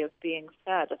memory of being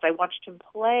fed. As I watched him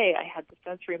play, I had the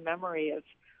sensory memory of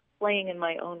playing in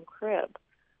my own crib.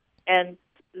 And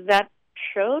that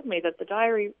showed me that the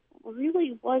diary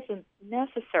really wasn't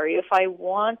necessary if I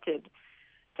wanted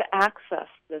to access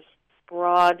this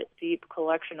broad, deep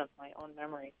collection of my own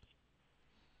memories.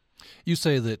 You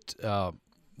say that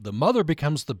the mother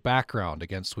becomes the background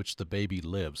against which the baby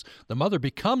lives. The mother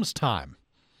becomes time.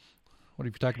 What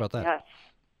have you talked about that? Yes.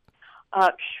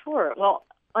 Sure. Well,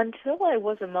 until I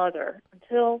was a mother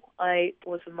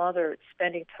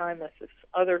spending time with this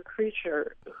other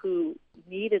creature who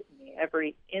needed me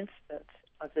every instant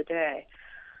of the day,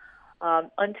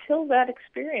 until that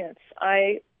experience,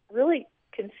 I really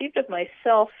conceived of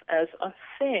myself as a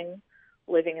thing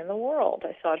living in the world.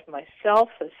 I thought of myself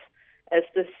as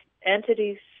this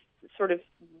entity, sort of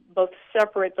both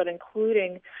separate but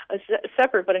included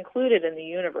in the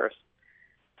universe.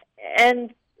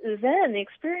 And then the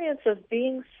experience of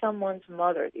being someone's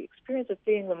mother, the experience of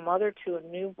being the mother to a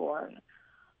newborn,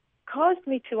 caused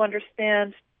me to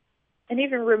understand and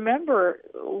even remember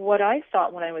what I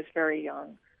thought when I was very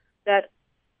young, that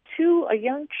to a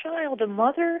young child, a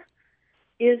mother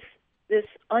is this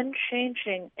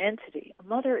unchanging entity. A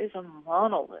mother is a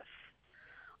monolith.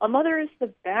 A mother is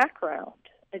the background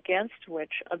against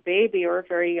which a baby or a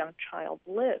very young child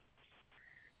lives.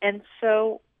 And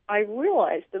so I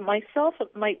realized that my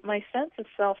sense of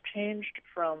self changed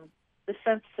from the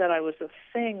sense that I was a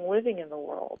thing living in the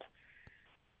world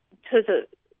to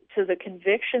the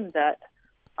conviction that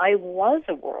I was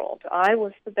a world. I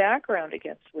was the background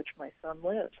against which my son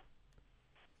lived.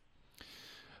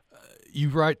 You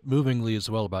write movingly as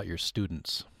well about your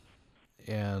students,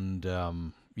 and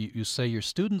you say your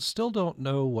students still don't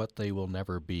know what they will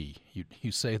never be.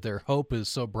 You say their hope is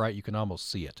so bright you can almost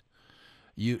see it.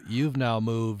 You've now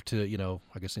moved to,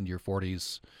 I guess into your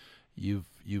 40s.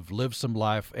 You've lived some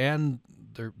life, and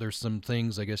there's some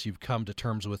things I guess you've come to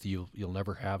terms with you'll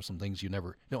never have. Some things you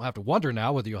don't have to wonder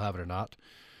now whether you'll have it or not.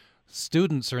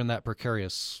 Students are in that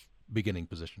precarious beginning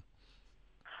position.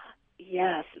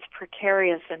 Yes, it's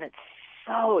precarious, and it's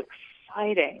so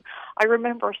exciting. I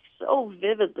remember so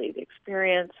vividly the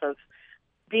experience of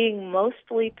being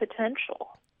mostly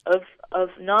potential, of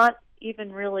not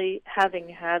even really having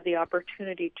had the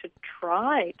opportunity to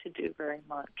try to do very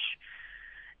much.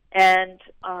 And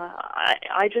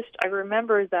I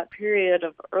remember that period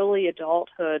of early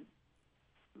adulthood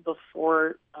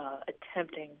before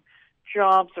attempting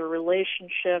jobs or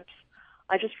relationships.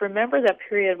 I just remember that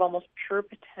period of almost pure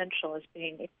potential as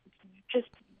being just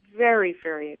very,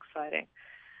 very exciting.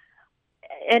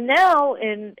 And now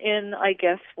in I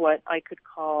guess what I could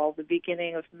call the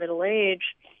beginning of middle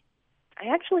age, I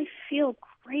actually feel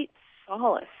great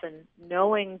solace in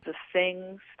knowing the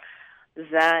things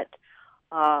that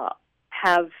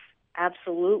have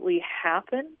absolutely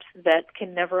happened, that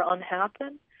can never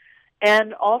unhappen,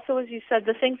 and also, as you said,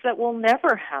 the things that will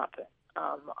never happen.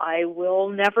 I will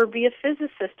never be a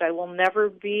physicist. I will never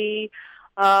be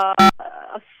a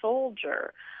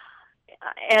soldier.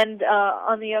 And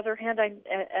on the other hand,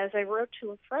 as I wrote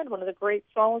to a friend, one of the great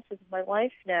solaces of my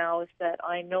life now is that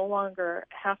I no longer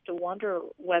have to wonder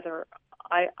whether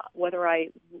I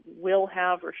will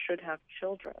have or should have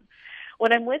children.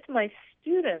 When I'm with my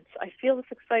students, I feel this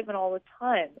excitement all the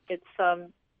time. It's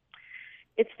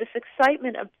it's this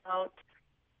excitement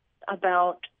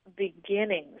about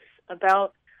beginnings,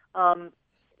 about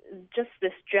just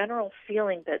this general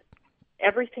feeling that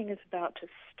everything is about to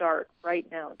start right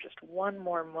now, just one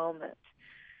more moment.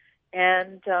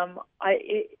 And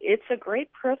it's a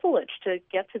great privilege to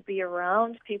get to be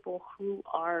around people who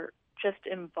are just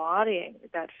embodying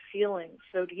that feeling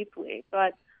so deeply.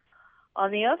 But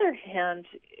on the other hand,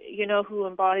 who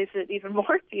embodies it even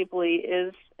more deeply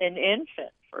is an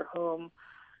infant for whom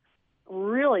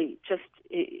really just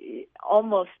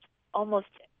almost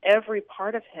every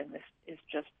part of him is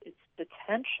just its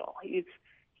potential. He's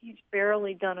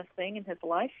barely done a thing in his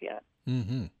life yet.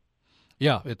 Mm-hmm.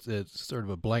 Yeah, it's sort of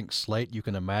a blank slate. You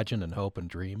can imagine and hope and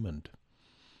dream, and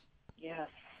yes,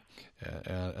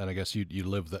 and I guess you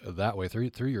live that way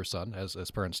through your son,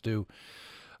 as parents do.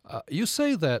 You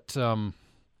say that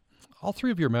all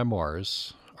three of your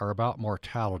memoirs are about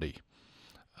mortality.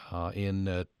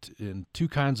 In Two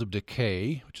Kinds of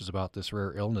Decay, which is about this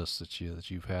rare illness that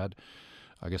you've had,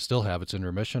 I guess still have. It's in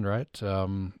remission, right?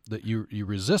 That you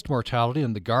resist mortality.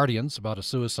 In The Guardians, about a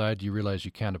suicide, you realize you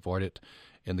can't avoid it.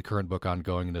 In the current book,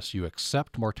 Ongoingness, you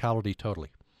accept mortality totally.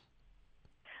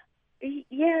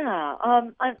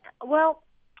 Yeah.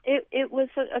 It was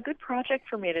a good project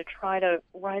for me to try to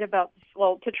write about,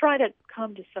 to try to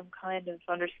come to some kind of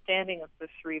understanding of the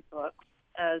three books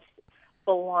as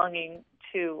belonging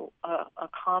to a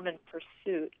common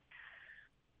pursuit.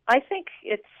 I think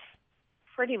it's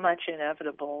pretty much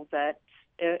inevitable that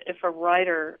if a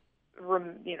writer,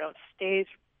 stays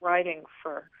writing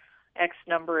for X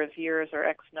number of years or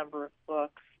X number of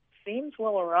books, themes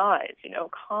will arise.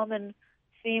 Common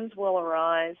themes will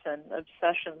arise, and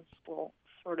obsessions will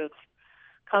sort of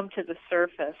come to the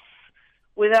surface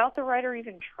without the writer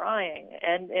even trying.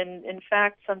 And in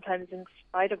fact, sometimes in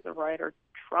spite of the writer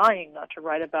trying not to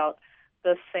write about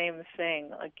the same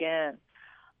thing again.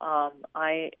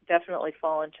 I definitely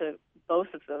fall into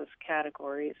both of those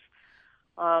categories.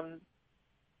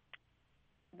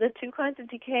 The Two Kinds of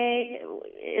Decay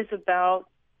is about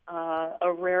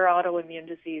a rare autoimmune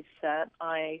disease that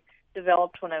I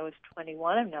developed when I was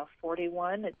 21. I'm now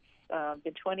 41. It's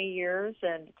been 20 years,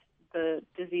 and the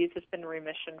disease has been in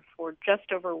remission for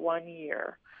just over 1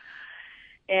 year.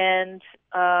 And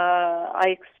I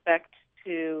expect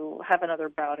to have another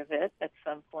bout of it at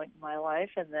some point in my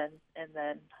life, and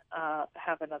then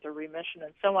have another remission,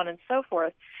 and so on and so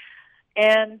forth.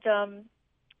 And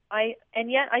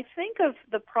yet I think of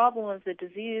the problem of the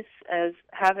disease as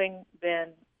having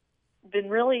been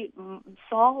really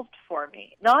solved for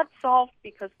me. Not solved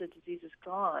because the disease is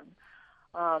gone.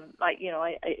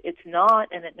 It's not,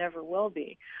 and it never will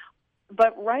be.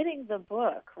 But writing the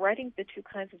book, writing The Two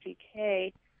Kinds of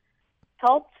Decay,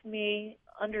 helped me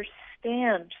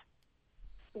understand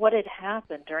what had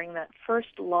happened during that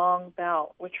first long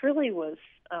bout, which really was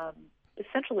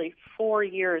essentially 4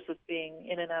 years of being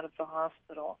in and out of the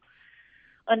hospital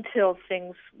until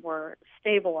things were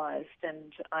stabilized,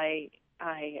 and I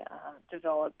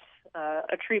developed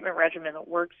a treatment regimen that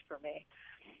works for me.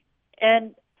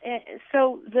 And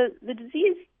so the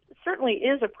disease certainly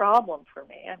is a problem for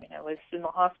me. I mean, I was in the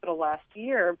hospital last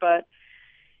year, but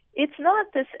it's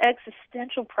not this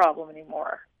existential problem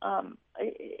anymore. I'm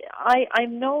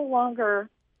no longer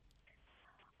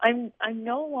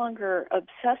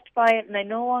obsessed by it, and I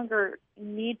no longer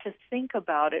need to think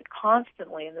about it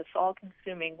constantly in this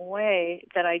all-consuming way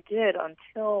that I did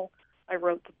until I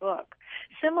wrote the book.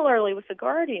 Similarly with The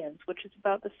Guardians, which is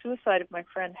about the suicide of my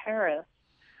friend Harris.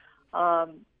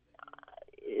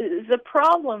 The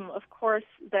problem, of course,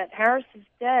 that Harris is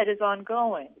dead is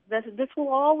ongoing. This will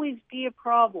always be a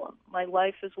problem. My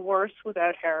life is worse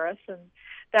without Harris, and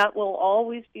that will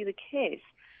always be the case.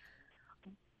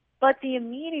 But the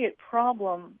immediate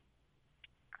problem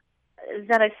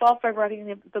that I solved by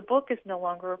writing the book is no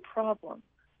longer a problem.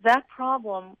 That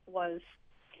problem was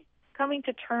coming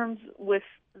to terms with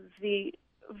the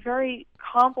very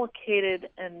complicated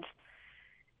and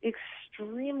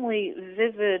extremely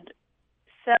vivid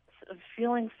sets of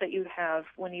feelings that you have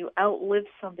when you outlive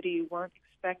somebody you weren't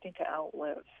expecting to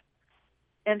outlive.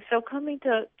 And so coming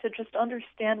to just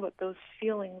understand what those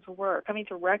feelings were, coming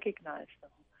to recognize them,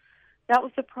 that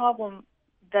was the problem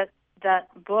that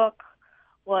book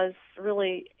was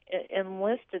really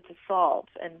enlisted to solve,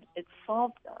 and it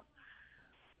solved them.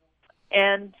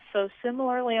 And so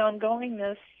similarly,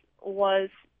 Ongoingness was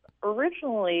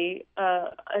originally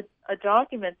a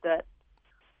document that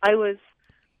I was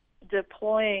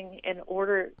deploying in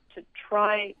order to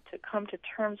try to come to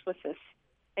terms with this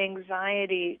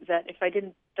anxiety that if I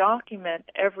didn't document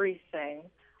everything,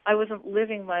 I wasn't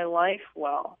living my life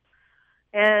well.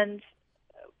 And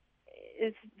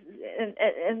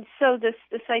and so this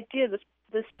idea,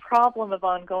 this problem of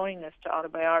ongoingness to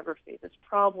autobiography, this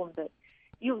problem that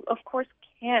you, of course,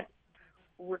 can't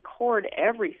record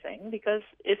everything, because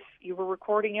if you were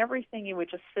recording everything, you would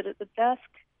just sit at the desk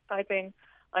typing,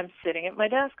 I'm sitting at my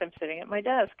desk, I'm sitting at my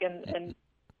desk, and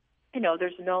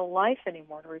there's no life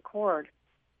anymore to record.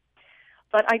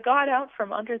 But I got out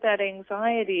from under that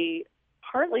anxiety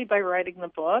partly by writing the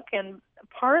book and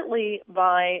partly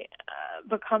by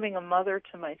becoming a mother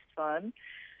to my son,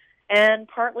 and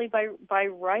partly by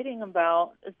writing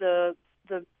about the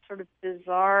sort of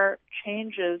bizarre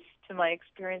changes to my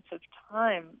experience of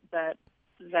time that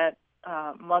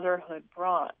motherhood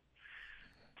brought.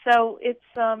 So it's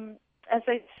as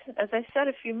I said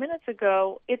a few minutes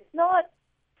ago, it's not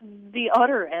the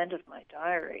utter end of my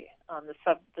diary.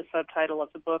 The subtitle of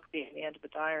the book being the end of the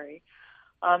diary.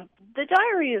 The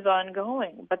diary is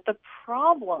ongoing, but the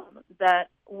problem that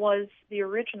was the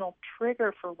original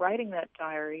trigger for writing that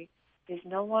diary is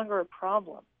no longer a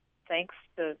problem, thanks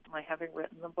to my having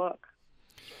written the book.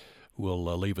 We'll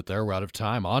leave it there. We're out of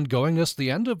time. Ongoingness,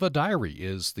 The End of a Diary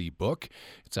is the book.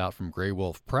 It's out from Grey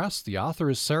Wolf Press. The author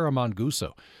is Sarah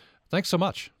Manguso. Thanks so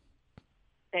much.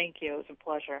 Thank you. It was a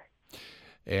pleasure.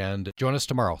 And join us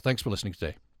tomorrow. Thanks for listening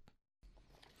today.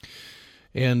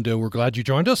 And we're glad you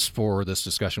joined us for this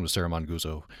discussion with Sarah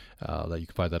Manguso. You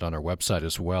can find that on our website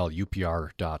as well,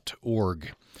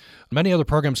 upr.org. Many other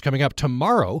programs coming up.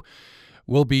 Tomorrow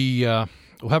we'll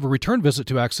have a return visit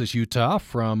to Access Utah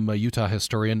from Utah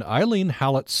historian Eileen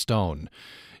Hallett-Stone.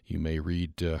 You may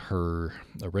read her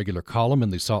regular column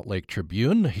in the Salt Lake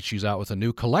Tribune. She's out with a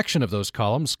new collection of those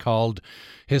columns called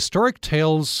Historic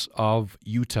Tales of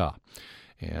Utah.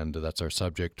 And that's our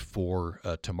subject for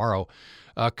tomorrow.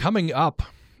 Coming up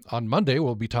on Monday,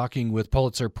 we'll be talking with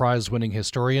Pulitzer Prize-winning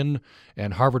historian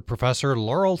and Harvard professor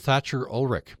Laurel Thatcher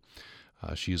Ulrich.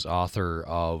 She's author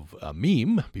of a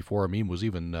meme, before a meme was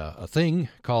even a thing,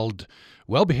 called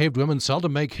Well-Behaved Women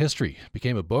Seldom Make History. It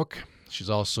became a book. She's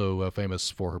also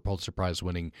famous for her Pulitzer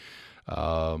Prize-winning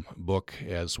book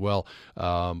as well.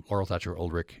 Laurel Thatcher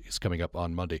Ulrich is coming up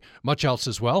on Monday. Much else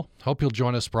as well. Hope you'll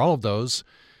join us for all of those.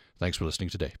 Thanks for listening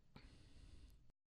today.